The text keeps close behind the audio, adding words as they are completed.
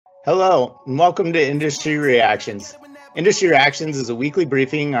Hello, and welcome to Industry Reactions. Industry Reactions is a weekly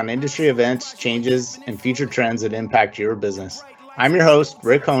briefing on industry events, changes, and future trends that impact your business. I'm your host,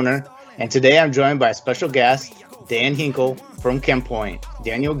 Rick Honer, and today I'm joined by a special guest, Dan Hinkle from ChemPoint.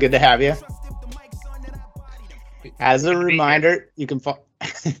 Daniel, good to have you. As a reminder, you can find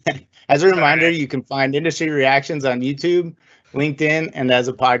Industry Reactions on YouTube, LinkedIn, and as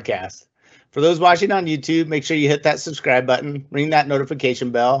a podcast. For those watching on YouTube, make sure you hit that subscribe button, ring that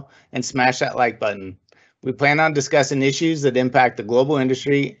notification bell, and smash that like button. We plan on discussing issues that impact the global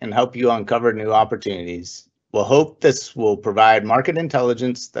industry and help you uncover new opportunities. We'll hope this will provide market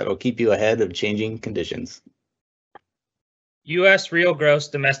intelligence that will keep you ahead of changing conditions. U.S. real gross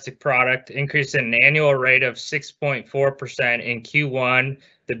domestic product increased at an annual rate of 6.4% in Q1.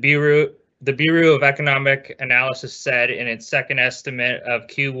 The Bureau of Economic Analysis said in its second estimate of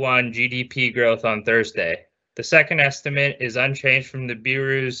Q1 GDP growth on Thursday. The second estimate is unchanged from the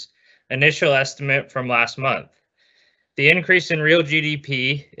Bureau's initial estimate from last month. The increase in real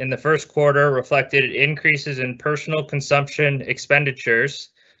GDP in the first quarter reflected increases in personal consumption expenditures,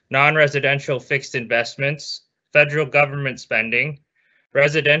 non-residential fixed investments, federal government spending,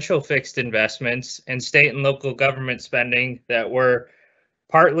 residential fixed investments, and state and local government spending that were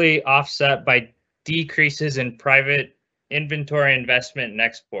partly offset by decreases in private inventory investment and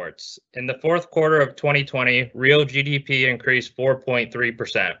exports. In the fourth quarter of 2020, real GDP increased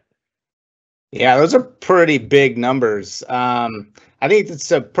 4.3%. Yeah, those are pretty big numbers. I think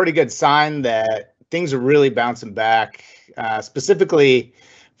it's a pretty good sign that things are really bouncing back, specifically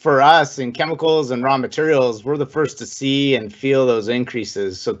for us in chemicals and raw materials. We're the first to see and feel those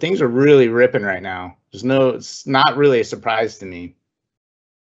increases. So things are really ripping right now. It's not really a surprise to me.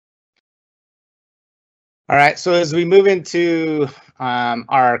 All right, so as we move into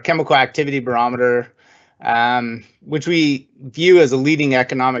our chemical activity barometer, which we view as a leading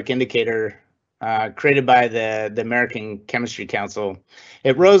economic indicator created by the American Chemistry Council,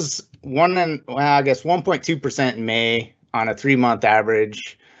 it rose 1.2% in May on a 3-month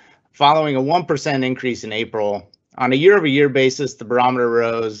average, following a 1% increase in April. On a year-over-year basis, the barometer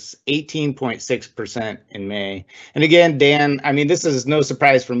rose 18.6% in May. And again, Dan, I mean, this is no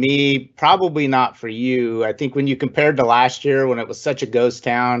surprise for me, probably not for you. I think when you compared to last year when it was such a ghost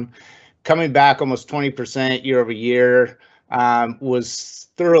town, coming back almost 20% year over year was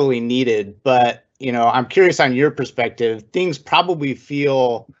thoroughly needed. But, you know, I'm curious on your perspective. Things probably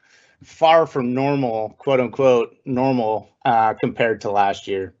feel far from normal, quote unquote, normal compared to last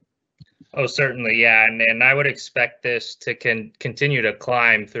year. Oh, certainly, yeah, and I would expect this to continue to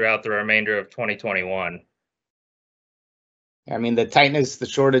climb throughout the remainder of 2021. I mean, the tightness, the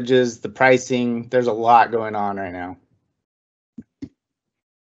shortages, the pricing, there's a lot going on right now.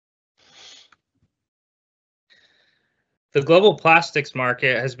 The global plastics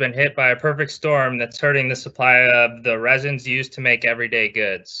market has been hit by a perfect storm that's hurting the supply of the resins used to make everyday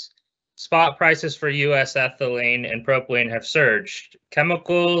goods. Spot prices for U.S. ethylene and propylene have surged.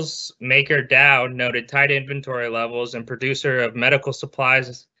 Chemicals maker Dow noted tight inventory levels, and producer of medical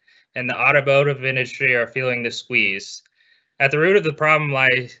supplies and the automotive industry are feeling the squeeze. At the root of the problem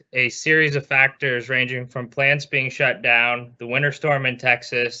lies a series of factors ranging from plants being shut down, the winter storm in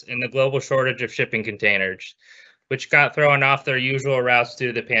Texas, and the global shortage of shipping containers, which got thrown off their usual routes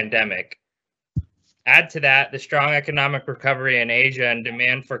due to the pandemic. Add to that the strong economic recovery in Asia and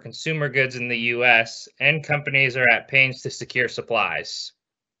demand for consumer goods in the U.S., and companies are at pains to secure supplies.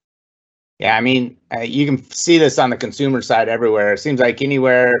 Yeah, I mean, you can see this on the consumer side everywhere. It seems like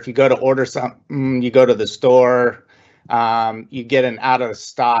anywhere, if you go to order something, you go to the store, you get an out of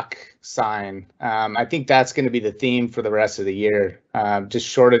stock sign. I think that's going to be the theme for the rest of the year. Just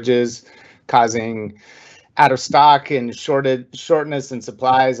shortages causing out of stock and shortness in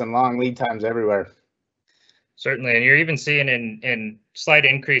supplies and long lead times everywhere. Certainly, and you're even seeing in slight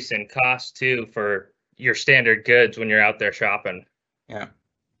increase in cost too for your standard goods when you're out there shopping. Yeah.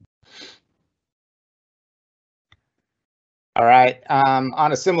 All right.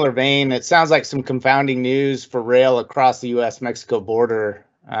 On a similar vein, it sounds like some confounding news for rail across the U.S.-Mexico border.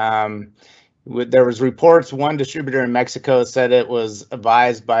 There was reports one distributor in Mexico said it was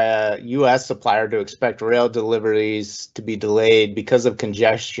advised by a U.S. supplier to expect rail deliveries to be delayed because of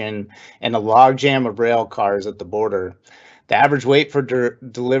congestion and a logjam of rail cars at the border. The average wait for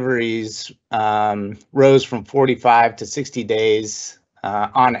deliveries rose from 45 to 60 days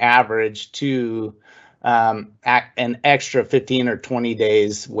on average to an extra 15 or 20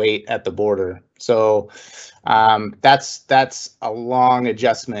 days wait at the border. So that's a long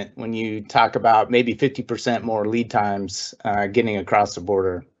adjustment when you talk about maybe 50% more lead times getting across the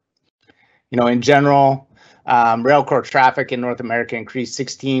border. You know, in general, Railcar traffic in North America increased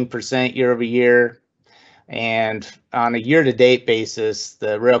 16% year over year. And on a year-to-date basis,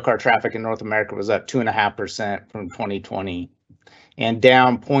 the railcar traffic in North America was up 2.5% from 2020 and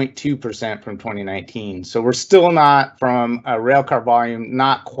down 0.2% from 2019. So we're still not, from a railcar volume,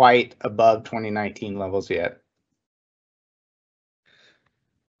 not quite above 2019 levels yet.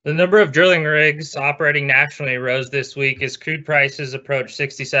 The number of drilling rigs operating nationally rose this week as crude prices approached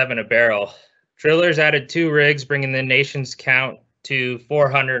 $67 a barrel. Drillers added 2 rigs, bringing the nation's count to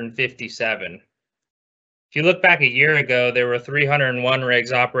 457. If you look back a year ago, there were 301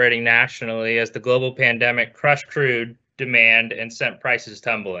 rigs operating nationally as the global pandemic crushed crude demand and sent prices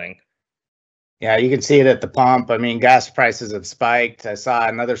tumbling. Yeah, you can see it at the pump. I mean, gas prices have spiked. I saw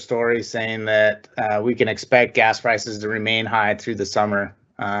another story saying that we can expect gas prices to remain high through the summer.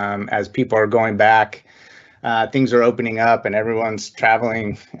 As people are going back, things are opening up and everyone's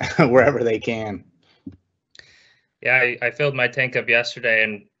traveling wherever they can. Yeah, I filled my tank up yesterday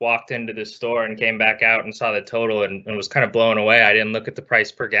and walked into the store and came back out and saw the total and was kind of blown away. I didn't look at the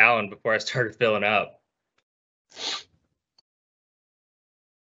price per gallon before I started filling up.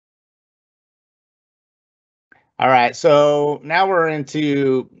 All right, so now we're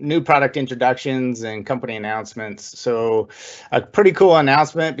into new product introductions and company announcements. So a pretty cool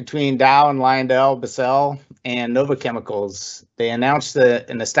announcement between Dow and LyondellBasell and Nova Chemicals. They announced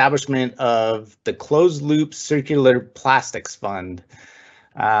an establishment of the Closed Loop Circular Plastics Fund.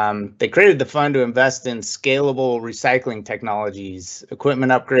 They created the fund to invest in scalable recycling technologies,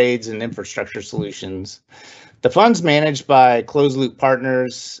 equipment upgrades, and infrastructure solutions. The fund's managed by Closed Loop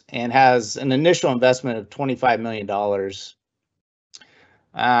Partners and has an initial investment of $25 million.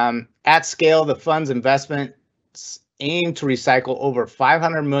 At scale, the fund's investments aim to recycle over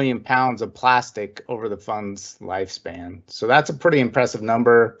 500 million pounds of plastic over the fund's lifespan. So that's a pretty impressive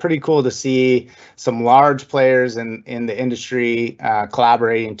number. Pretty cool to see some large players in the industry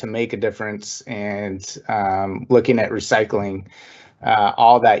collaborating to make a difference and looking at recycling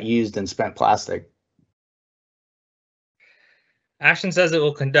all that used and spent plastic. Ashland says it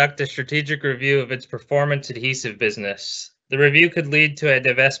will conduct a strategic review of its performance adhesive business. The review could lead to a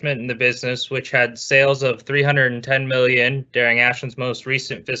divestment in the business, which had sales of $310 million during Ashland's most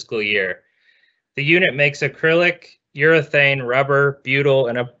recent fiscal year. The unit makes acrylic, urethane, rubber, butyl,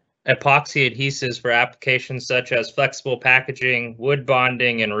 and epoxy adhesives for applications such as flexible packaging, wood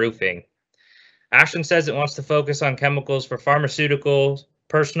bonding, and roofing. Ashland says it wants to focus on chemicals for pharmaceuticals,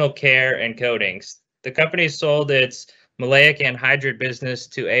 personal care, and coatings. The company sold its maleic anhydride business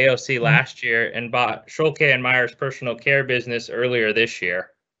to AOC last year and bought Schulke and Meyer's personal care business earlier this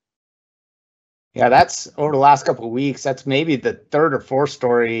year. Yeah, that's over the last couple of weeks. That's maybe the third or fourth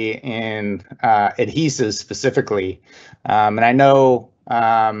story in adhesives specifically. And I know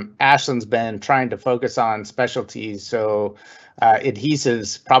Ashland's been trying to focus on specialties, so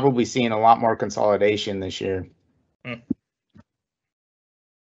adhesives probably seeing a lot more consolidation this year.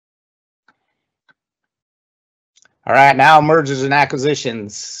 All right, now mergers and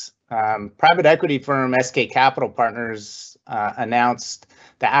acquisitions. Private equity firm SK Capital Partners announced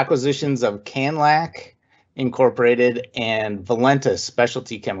the acquisitions of Canlac Incorporated and Valentis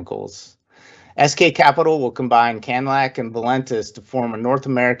Specialty Chemicals. SK Capital will combine Canlac and Valentis to form a North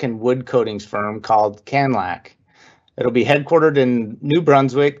American wood coatings firm called Canlac. It'll be headquartered in New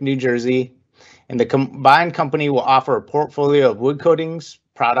Brunswick, New Jersey, and the combined company will offer a portfolio of wood coatings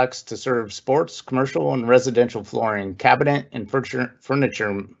products to serve sports, commercial, and residential flooring, cabinet, and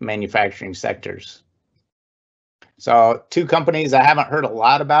furniture manufacturing sectors. So 2 companies I haven't heard a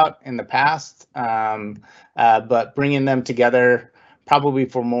lot about in the past, but bringing them together probably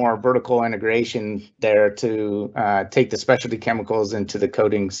for more vertical integration there to take the specialty chemicals into the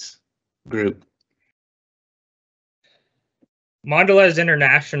coatings group. Mondelez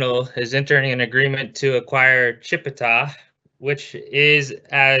International is entering an agreement to acquire Chipita, which is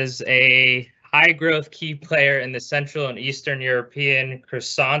as a high-growth key player in the Central and Eastern European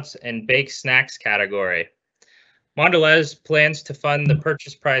croissants and baked snacks category. Mondelez plans to fund the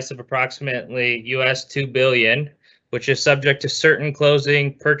purchase price of approximately $2 billion, which is subject to certain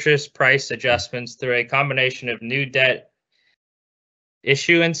closing purchase price adjustments through a combination of new debt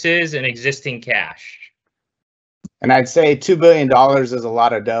issuances and existing cash. And I'd say $2 billion is a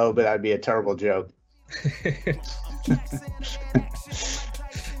lot of dough, but that'd be a terrible joke.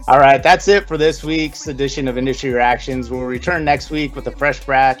 All right, that's it for this week's edition of Industry Reactions. We'll return next week with a fresh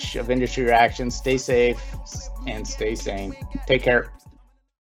batch of Industry Reactions. Stay safe and stay sane. Take care.